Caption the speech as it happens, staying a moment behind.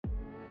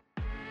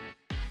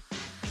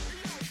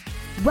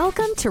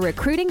Welcome to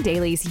Recruiting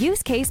Daily's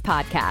Use Case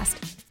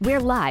Podcast. We're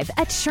live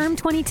at SHRM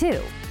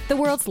 22, the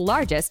world's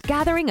largest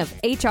gathering of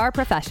HR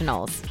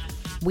professionals.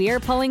 We're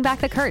pulling back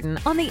the curtain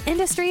on the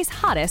industry's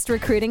hottest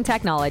recruiting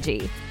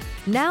technology.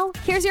 Now,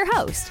 here's your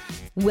host,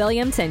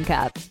 William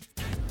Tincup.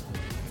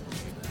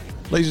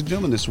 Ladies and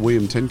gentlemen, this is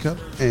William Tincup,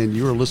 and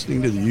you are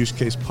listening to the Use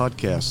Case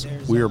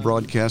Podcast. We are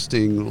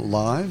broadcasting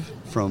live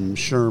from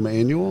SHRM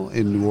Annual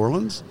in New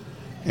Orleans,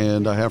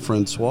 and I have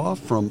Francois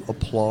from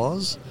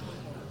Applauz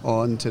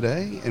on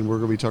today, and we're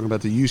going to be talking about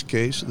the use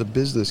case, the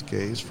business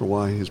case for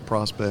why his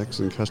prospects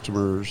and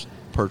customers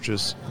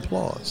purchase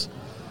Applauz.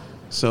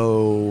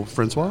 So,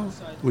 Francois,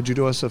 would you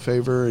do us a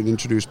favor and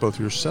introduce both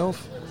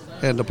yourself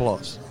and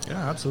Applauz?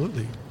 Yeah,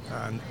 absolutely.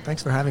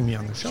 Thanks for having me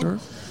on the show. Sure.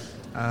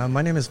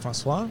 My name is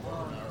Francois.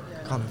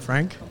 Call me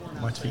Franc,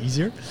 much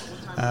easier.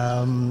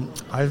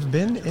 I've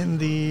been in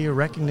the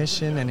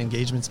recognition and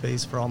engagement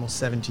space for almost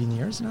 17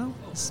 years now.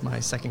 This is my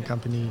second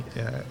company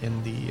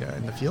in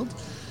the field.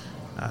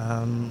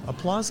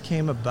 Applauz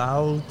came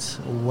about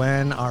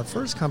when our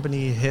first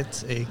company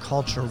hit a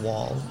culture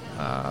wall,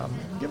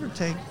 give or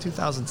take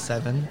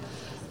 2007,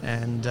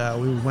 and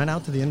we went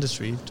out to the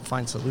industry to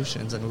find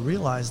solutions, and we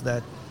realized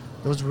that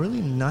there was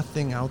really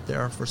nothing out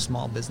there for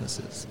small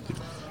businesses.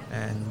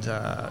 And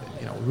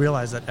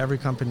realized that every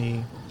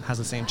company has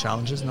the same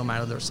challenges no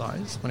matter their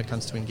size when it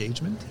comes to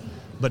engagement,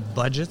 but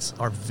budgets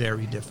are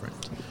very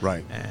different.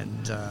 Right.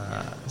 And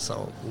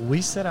so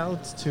we set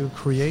out to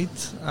create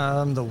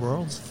the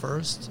world's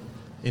first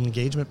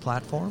engagement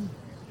platform,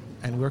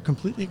 and we're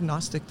completely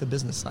agnostic to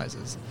business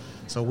sizes.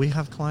 So we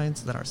have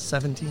clients that are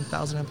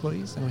 17,000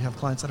 employees, and we have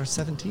clients that are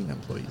 17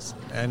 employees,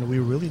 and we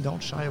really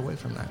don't shy away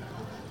from that.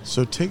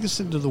 So take us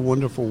into the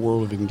wonderful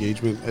world of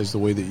engagement as the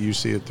way that you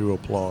see it through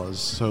Applauz.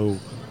 So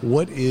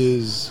what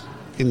is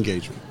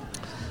engagement?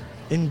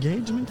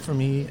 Engagement for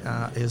me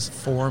is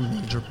four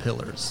major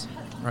pillars,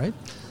 right?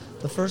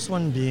 The first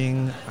one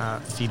being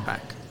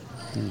feedback.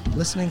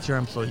 Listening to your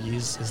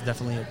employees is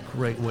definitely a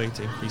great way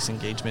to increase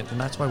engagement,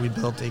 and that's why we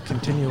built a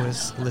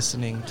continuous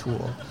listening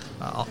tool,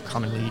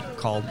 commonly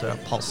called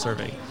Pulse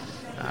Survey.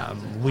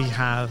 We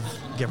have,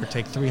 give or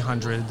take,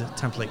 300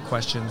 template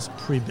questions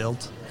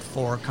pre-built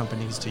for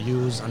companies to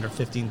use under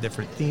 15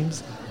 different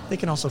themes. They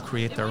can also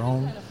create their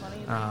own.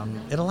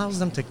 It allows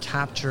them to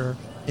capture,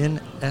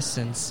 in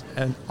essence,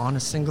 and on a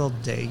single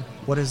day,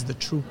 what is the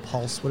true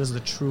pulse, what is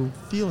the true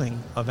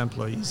feeling of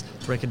employees,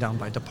 break it down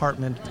by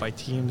department, by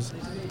teams,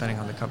 depending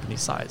on the company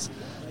size.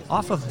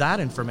 Off of that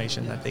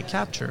information that they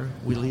capture,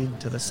 we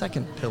lead to the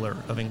second pillar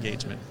of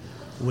engagement,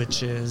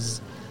 which is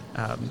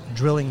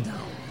drilling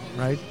down,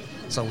 right?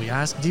 So we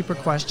ask deeper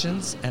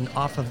questions, and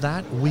off of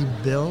that, we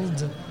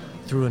build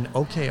through an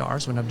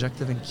OKR, so an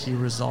objective and key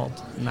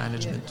result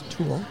management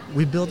tool,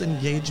 we build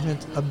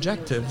engagement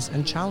objectives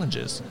and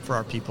challenges for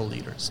our people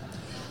leaders.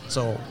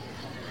 So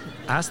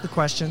ask the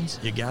questions,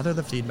 you gather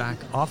the feedback.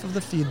 Off of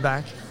the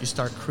feedback, you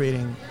start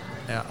creating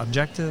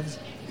objectives,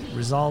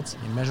 results,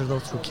 you measure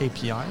those through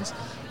KPIs.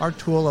 Our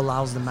tool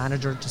allows the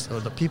manager, or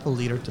the people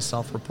leader, to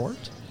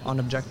self-report on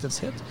objectives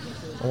hit,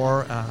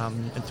 or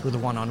and through the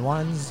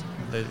one-on-ones,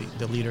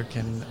 the leader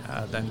can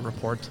then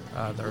report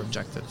their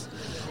objectives.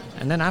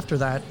 And then after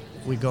that,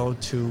 we go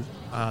to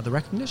the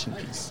recognition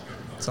piece.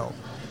 So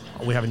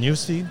we have a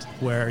newsfeed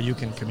where you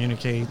can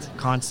communicate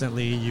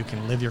constantly, you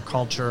can live your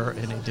culture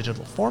in a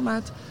digital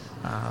format,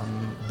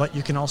 but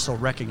you can also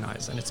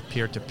recognize, and it's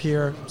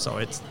peer-to-peer, so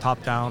it's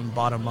top-down,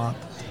 bottom-up,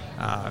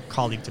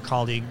 colleague to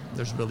colleague.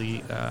 There's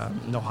really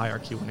no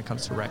hierarchy when it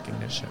comes to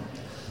recognition.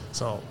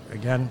 So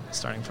again,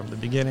 starting from the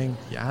beginning,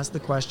 you ask the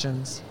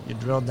questions, you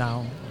drill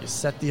down, you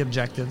set the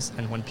objectives,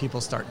 and when people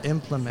start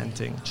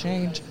implementing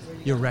change,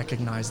 you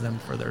recognize them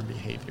for their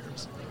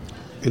behaviors.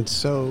 And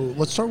so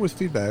let's start with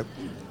feedback,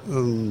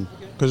 because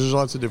there's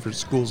lots of different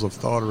schools of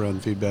thought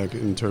around feedback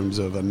in terms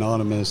of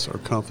anonymous or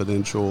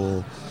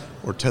confidential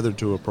or tethered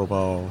to a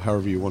profile,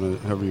 however you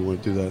want to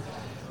do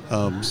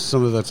that.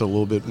 Some of that's a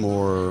little bit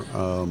more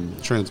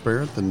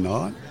transparent than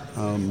not.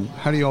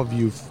 How do you all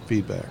view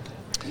feedback?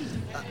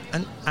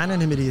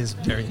 Anonymity is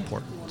very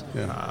important.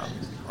 Yeah.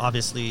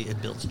 Obviously,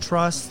 it builds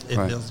trust, it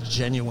builds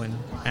genuine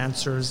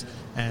answers,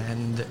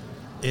 and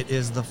it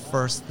is the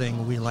first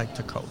thing we like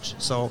to coach.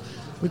 So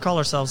we call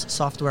ourselves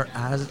software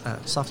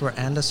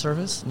and a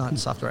service, not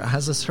software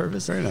as a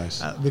service. Very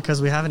nice.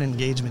 Because we have an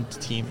engagement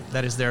team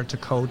that is there to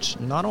coach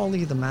not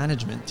only the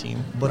management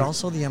team, but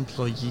also the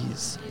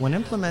employees. When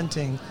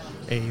implementing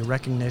a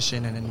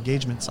recognition and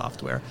engagement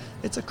software,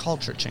 it's a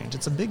culture change.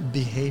 It's a big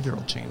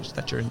behavioral change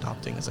that you're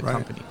adopting as a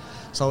company.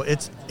 So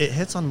it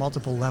hits on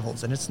multiple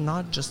levels, and it's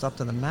not just up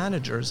to the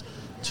managers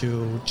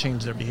to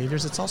change their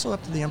behaviors. It's also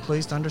up to the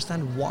employees to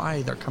understand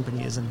why their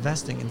company is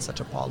investing in such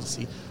a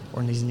policy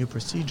or in these new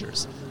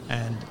procedures.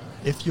 And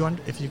if you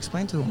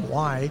explain to them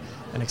why,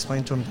 and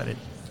explain to them that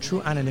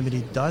true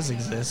anonymity does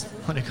exist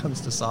when it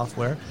comes to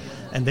software,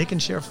 and they can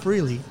share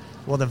freely,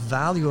 well, the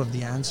value of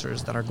the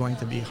answers that are going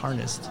to be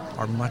harnessed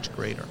are much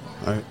greater.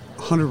 I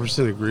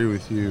 100% agree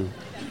with you.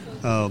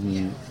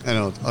 And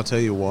I'll tell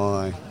you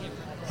why.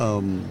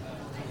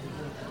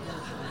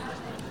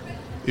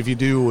 if you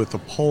do with the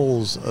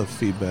polls of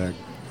feedback,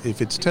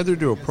 if it's tethered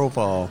to a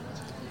profile,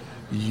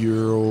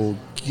 you'll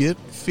get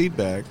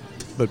feedback,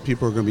 but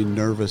people are going to be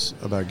nervous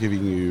about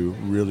giving you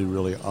really,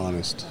 really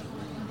honest,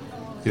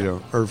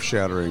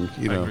 earth-shattering,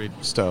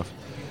 stuff.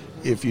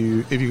 If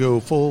you go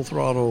full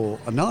throttle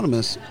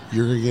anonymous,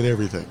 you're going to get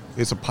everything.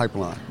 It's a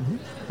pipeline,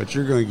 but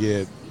you're going to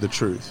get the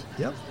truth.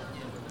 Yep.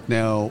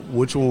 Now,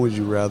 which one would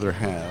you rather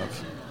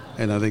have?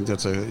 And I think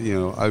that's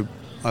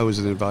I was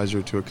an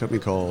advisor to a company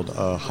called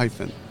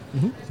Hyphen,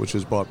 which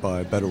was bought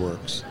by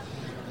BetterWorks,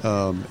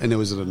 and it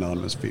was an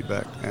anonymous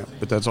feedback app.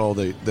 But that's all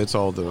they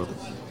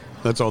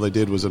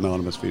did was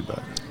anonymous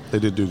feedback. They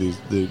did do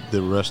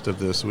the rest of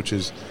this, which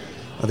is,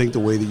 I think the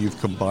way that you've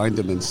combined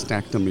them and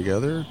stacked them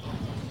together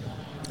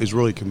is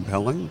really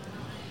compelling,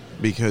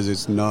 because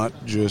it's not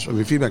just,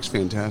 feedback's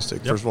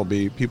fantastic. Yep. First of all,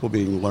 people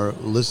being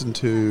listened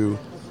to,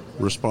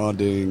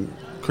 responding,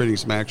 creating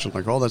some action,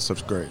 like all that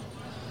stuff's great.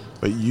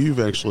 But you've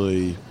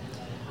actually,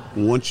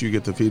 once you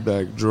get the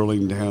feedback,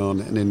 drilling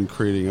down and then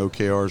creating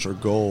OKRs or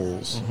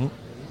goals,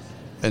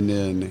 and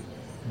then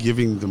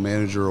giving the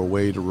manager a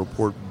way to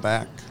report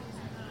back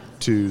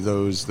to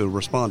the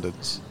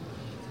respondents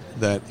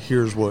that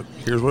here's what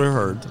I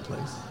heard.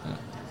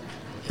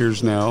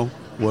 Here's now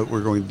what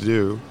we're going to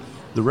do.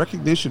 The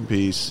recognition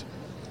piece,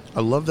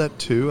 I love that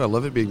too. I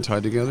love it being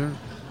tied together.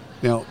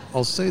 Now,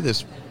 I'll say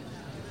this,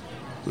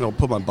 I'll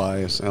put my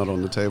bias out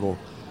on the table.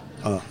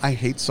 I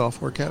hate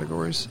software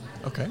categories.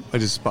 Okay. I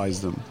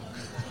despise them.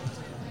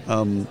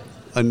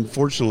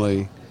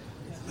 Unfortunately,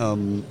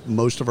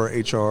 most of our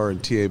HR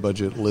and TA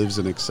budget lives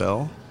in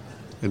Excel,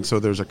 and so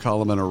there's a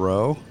column and a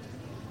row.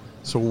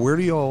 So where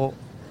do y'all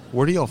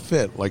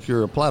fit? Like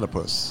you're a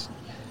platypus,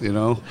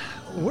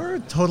 We're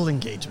total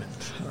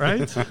engagement,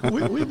 right?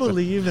 we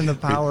believe in the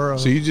power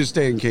of... So you just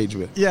stay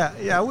engagement.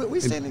 Yeah,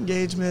 we stay in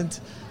engagement.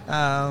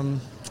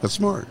 That's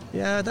smart.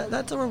 Yeah,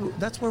 that's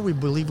where we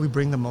believe we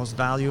bring the most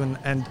value,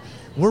 and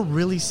we're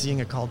really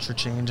seeing a culture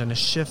change and a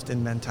shift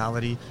in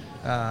mentality.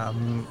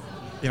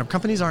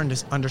 Companies are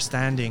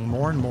understanding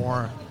more and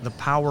more the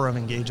power of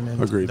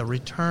engagement, Agreed. The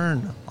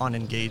return on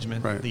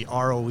engagement, right. The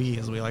ROE,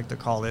 as we like to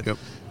call it. Yep.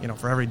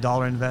 For every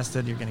dollar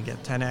invested, you're going to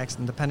get 10x,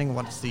 and depending on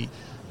what's the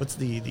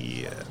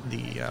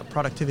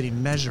productivity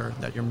measure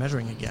that you're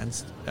measuring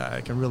against,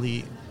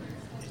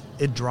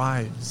 it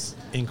drives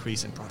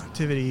increase in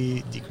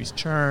productivity, decreased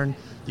churn,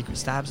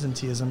 decreased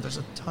absenteeism. There's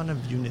a ton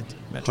of unit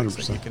metrics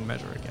 100%. that you can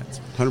measure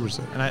against. 100%.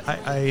 And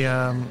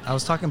I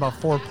was talking about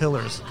 4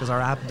 pillars, because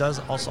our app does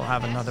also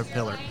have another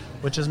pillar,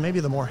 which is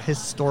maybe the more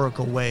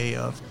historical way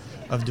of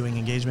doing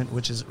engagement,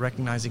 which is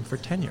recognizing for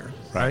tenure,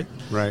 right?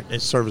 Right.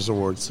 It's service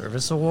awards.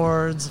 Service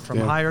awards, from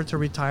hire to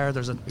retire.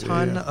 There's a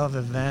ton of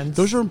events.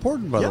 Those are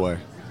important, by the way.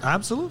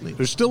 Absolutely.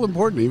 They're still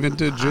important, even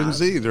to Gen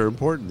Z. They're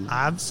important.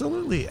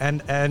 Absolutely.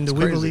 And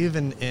we believe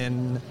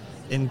in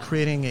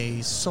creating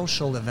a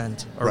social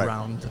event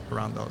around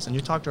those. And you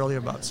talked earlier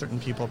about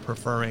certain people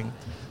preferring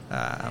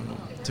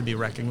to be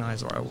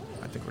recognized, or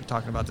I think we were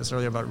talking about this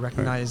earlier, about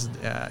recognized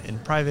in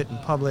private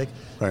and public.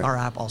 Right. Our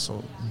app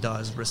also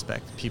does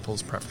respect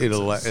people's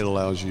preferences. It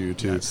allows you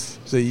to. Yes.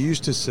 So they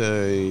used to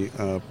say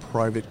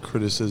private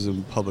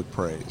criticism, public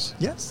praise.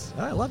 Yes,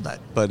 I love that.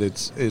 But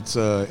it's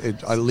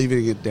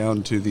leaving it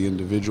down to the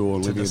individual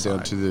and leaving it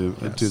down to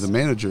the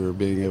manager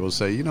being able to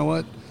say, you know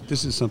what,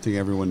 this is something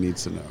everyone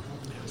needs to know.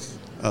 Yes.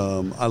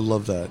 I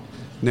love that.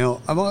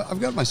 Now, I've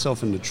got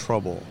myself into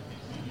trouble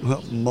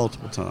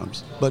multiple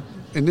times, but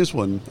in this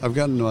one, I've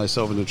gotten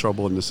myself into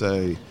trouble to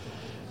say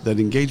that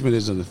engagement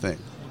isn't a thing.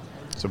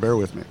 So bear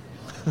with me.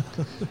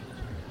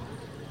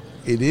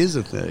 It is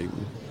a thing,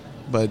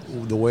 but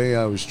the way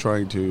I was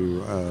trying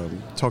to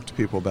talk to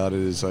people about it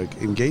is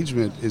like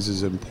engagement is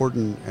as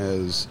important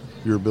as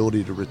your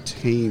ability to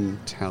retain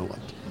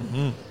talent.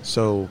 Mm-hmm.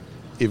 So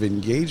if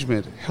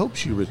engagement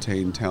helps you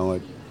retain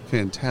talent,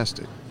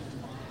 fantastic.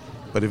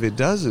 But if it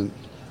doesn't,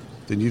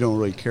 then you don't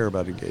really care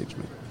about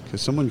engagement.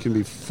 Because someone can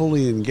be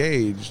fully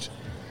engaged,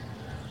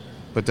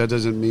 but that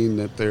doesn't mean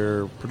that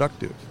they're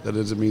productive. That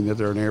doesn't mean that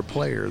they're an air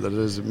player. That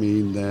doesn't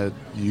mean that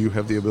you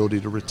have the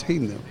ability to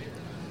retain them.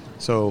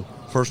 So,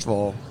 first of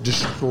all,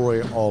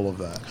 destroy all of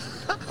that.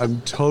 I'm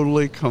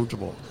totally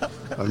comfortable.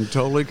 I've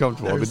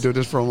been doing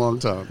this for a long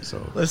time.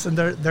 So listen,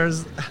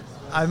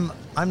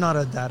 I'm not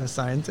a data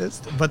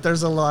scientist, but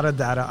there's a lot of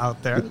data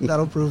out there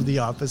that'll prove the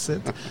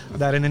opposite,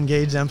 that an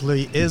engaged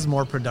employee is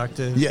more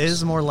productive, yes.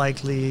 is more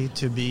likely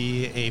to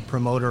be a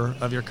promoter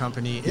of your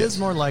company, yes. is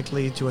more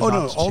likely to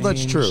adopt change.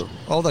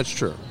 All that's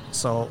true.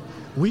 So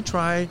we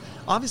try,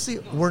 obviously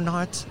we're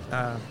not,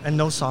 and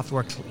no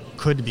software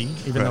could be,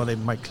 even though they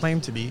might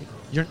claim to be,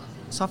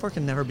 software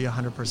can never be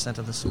 100%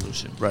 of the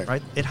solution,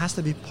 right? It has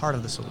to be part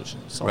of the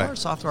solution. So our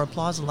software,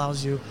 Applauz,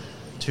 allows you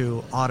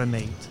to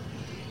automate,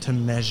 to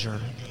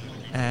measure,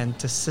 and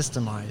to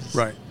systemize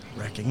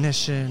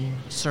recognition,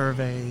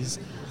 surveys,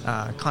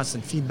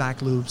 constant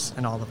feedback loops,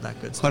 and all of that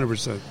good stuff.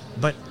 100%.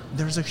 But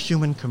there's a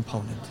human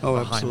component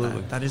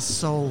behind that is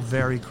so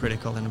very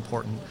critical and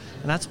important.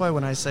 And that's why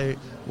when I say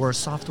we're a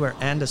software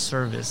and a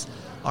service,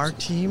 Our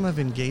team of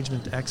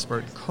engagement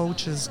expert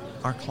coaches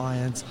our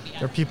clients,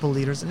 their people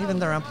leaders, and even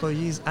their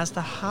employees as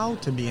to how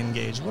to be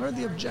engaged. What are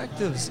the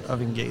objectives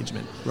of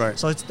engagement? Right.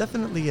 So it's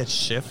definitely a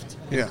shift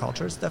in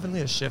culture. It's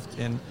definitely a shift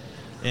in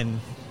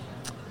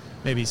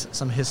maybe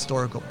some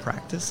historical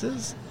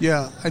practices.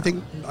 Yeah, I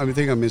think I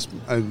misspoke.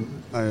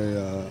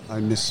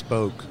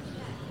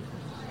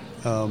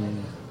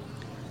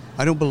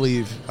 I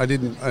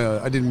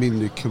didn't mean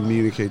to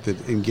communicate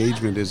that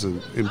engagement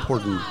isn't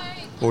important,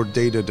 or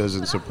data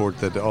doesn't support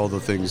that all the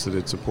things that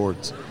it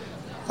supports.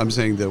 I'm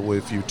saying that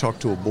if you talk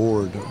to a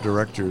board of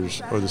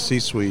directors or the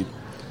C-suite,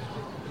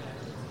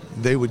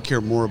 they would care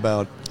more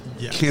about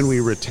can we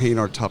retain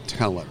our top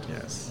talent?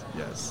 Yes.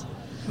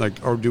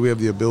 Like, or do we have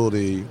the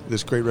ability,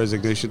 this great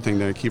resignation thing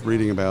that I keep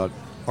reading about,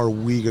 are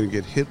we going to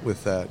get hit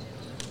with that?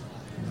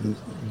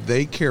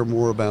 They care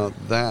more about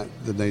that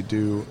than they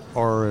do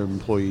our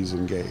employees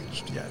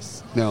engaged.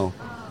 Yes. Now,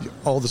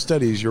 all the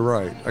studies, you're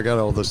right. I got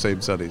all the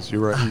same studies.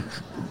 You're right.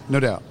 No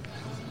doubt.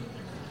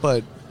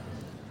 But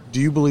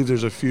do you believe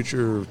there's a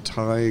future of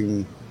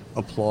tying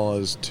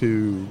applause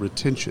to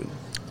retention?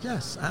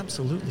 Yes,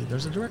 absolutely.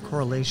 There's a direct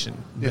correlation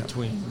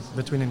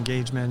between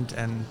engagement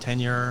and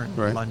tenure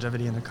and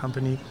longevity in the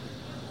company.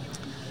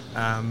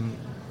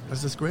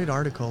 There's this great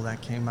article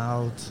that came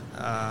out,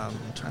 I'm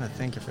trying to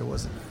think if it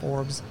was in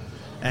Forbes,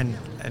 and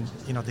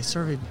they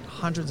surveyed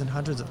hundreds and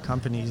hundreds of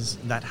companies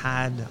that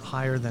had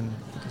higher than,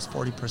 I think it was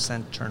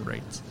 40% churn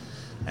rates.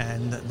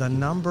 And the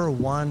number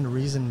one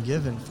reason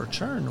given for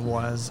churn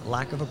was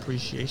lack of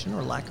appreciation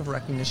or lack of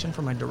recognition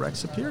from my direct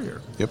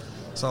superior. Yep.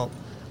 So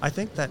I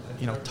think that,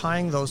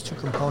 tying those two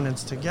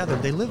components together,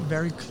 they live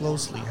very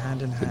closely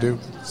hand in hand. They do.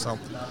 So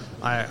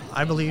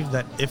I believe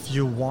that if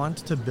you want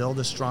to build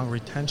a strong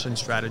retention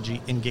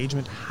strategy,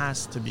 engagement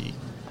has to be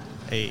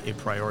a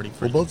priority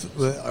for you.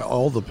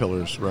 All the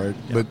pillars, right?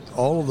 Yeah. But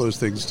all of those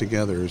things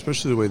together,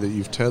 especially the way that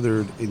you've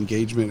tethered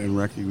engagement and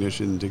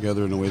recognition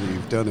together in the way that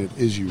you've done it,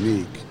 is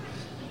unique.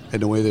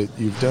 And the way that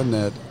you've done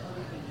that,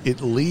 it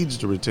leads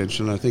to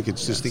retention. I think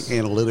it's just the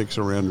analytics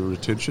around the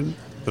retention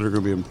that are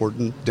going to be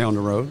important down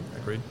the road.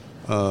 Agreed.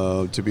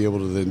 To be able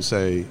to then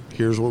say,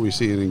 here's what we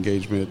see in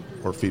engagement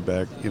or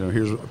feedback,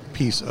 here's a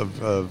piece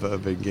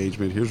of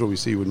engagement, here's what we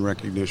see in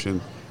recognition,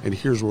 and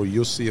here's where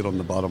you'll see it on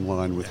the bottom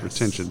line with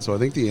retention. So I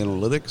think the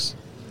analytics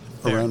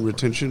around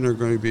retention are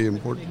going to be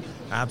important.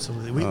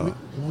 Absolutely.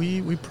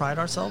 We pride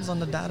ourselves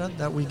on the data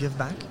that we give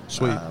back.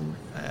 Sweet.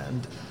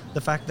 And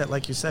the fact that,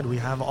 like you said, we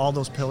have all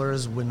those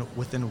pillars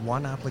within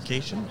one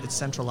application, it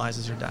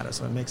centralizes your data,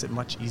 so it makes it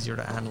much easier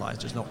to analyze.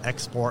 There's no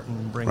export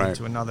and bring it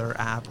to another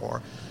app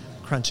or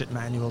crunch it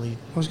manually.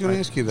 I was going to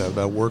ask you that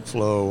about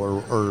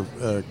workflow or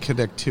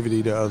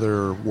connectivity to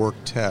other work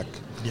tech.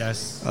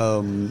 Yes.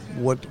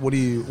 What are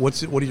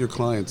your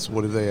clients?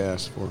 What do they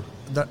ask for?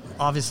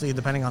 Obviously,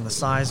 depending on the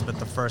size, but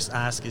the first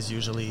ask is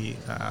usually,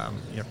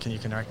 can you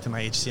connect to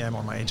my HCM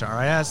or my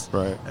HRIS?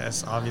 Right.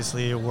 Yes,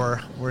 obviously,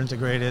 we're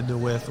integrated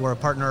with, we're a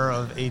partner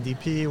of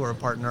ADP, we're a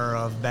partner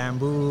of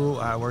Bamboo,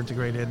 we're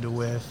integrated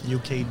with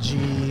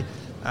UKG,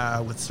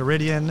 with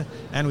Ceridian,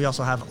 and we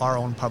also have our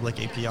own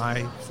public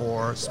API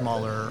for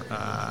smaller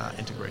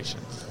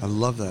integrations. I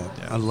love that.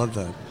 Yeah. I love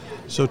that.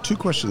 So 2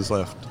 questions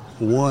left.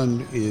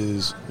 One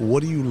is,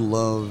 what do you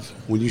love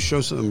when you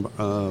show some,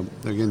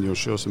 again, you'll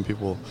show some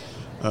people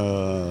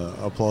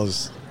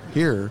applause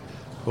here,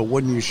 but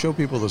when you show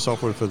people the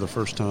software for the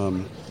first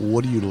time,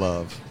 what do you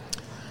love?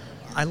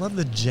 I love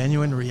the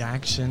genuine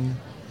reaction.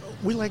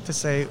 We like to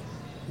say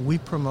we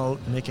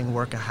promote making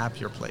work a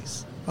happier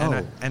place.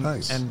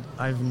 Nice. And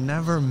I've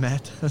never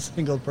met a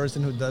single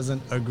person who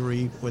doesn't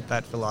agree with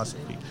that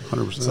philosophy.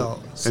 100%.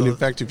 So and in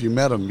fact, if you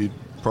met them, you'd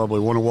probably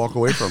want to walk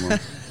away from them.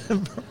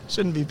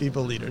 Shouldn't be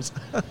people leaders.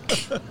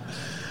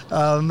 So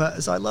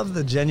I love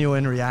the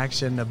genuine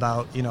reaction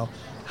about,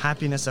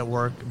 happiness at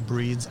work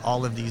breeds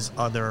all of these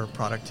other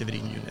productivity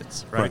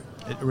units, right?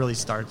 It really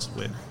starts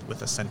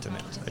with a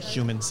sentiment, a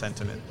human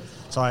sentiment.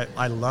 So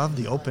I love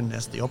the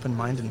openness, the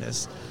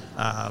open-mindedness.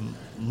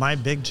 My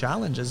big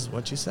challenge is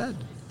what you said,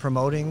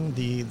 promoting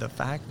the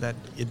fact that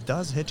it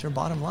does hit your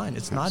bottom line.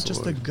 It's not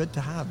just a good to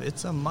have,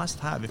 it's a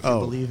must have if you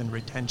believe in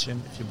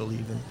retention, if you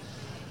believe in...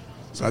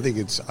 So I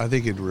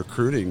think in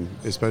recruiting,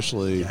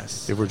 especially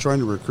if we're trying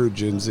to recruit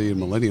Gen Z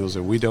and millennials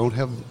and we don't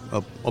have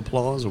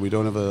applause or we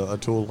don't have a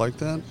tool like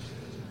that,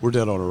 we're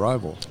dead on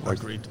arrival.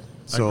 Agreed.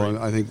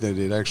 So I think that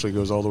it actually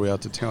goes all the way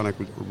out to town.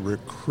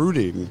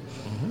 Recruiting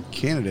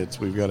candidates,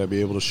 we've got to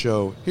be able to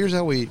show here's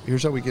how we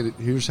get it.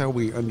 Here's how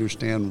we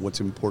understand what's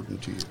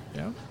important to you.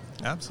 Yeah,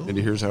 absolutely.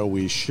 And here's how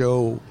we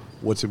show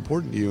what's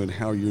important to you and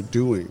how you're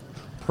doing.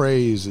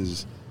 Praise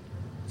is,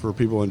 for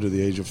people under the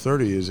age of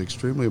 30, is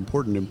extremely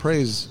important. And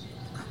praise,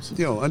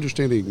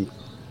 understanding,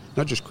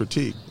 not just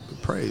critique,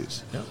 but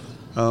praise. Yeah.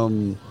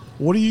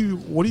 What do you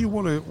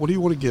want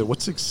to get?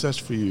 What's success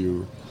for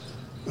you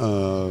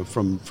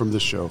from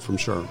this show, from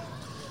SHRM?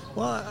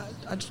 Well,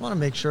 I just want to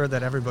make sure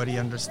that everybody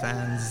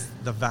understands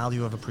the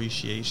value of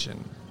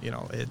appreciation.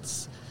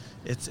 It's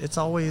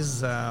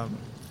always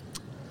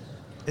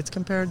it's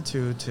compared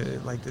to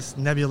like this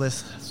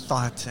nebulous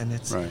thought, and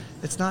it's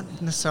not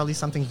necessarily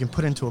something you can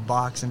put into a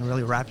box and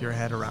really wrap your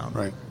head around.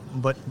 Right.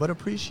 But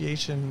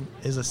appreciation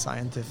is a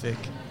scientific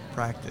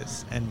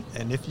practice, and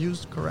if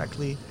used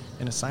correctly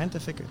in a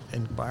scientific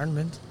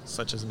environment,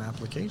 such as an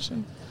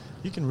application,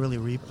 you can really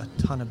reap a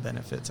ton of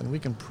benefits, and we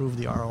can prove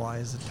the ROI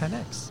is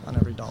 10x on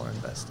every dollar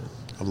invested.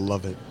 I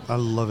love it. I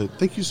love it.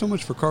 Thank you so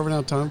much for carving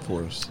out time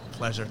for us.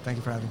 Pleasure. Thank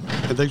you for having me.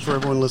 And thanks for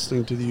everyone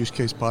listening to the Use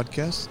Case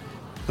Podcast.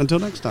 Until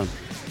next time.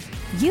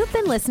 You've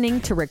been listening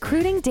to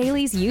Recruiting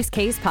Daily's Use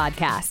Case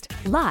Podcast,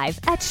 live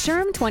at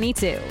SHRM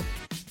 22.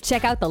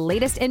 Check out the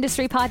latest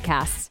industry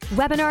podcasts,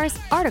 webinars,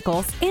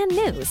 articles, and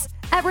news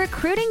at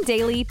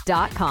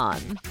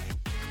recruitingdaily.com.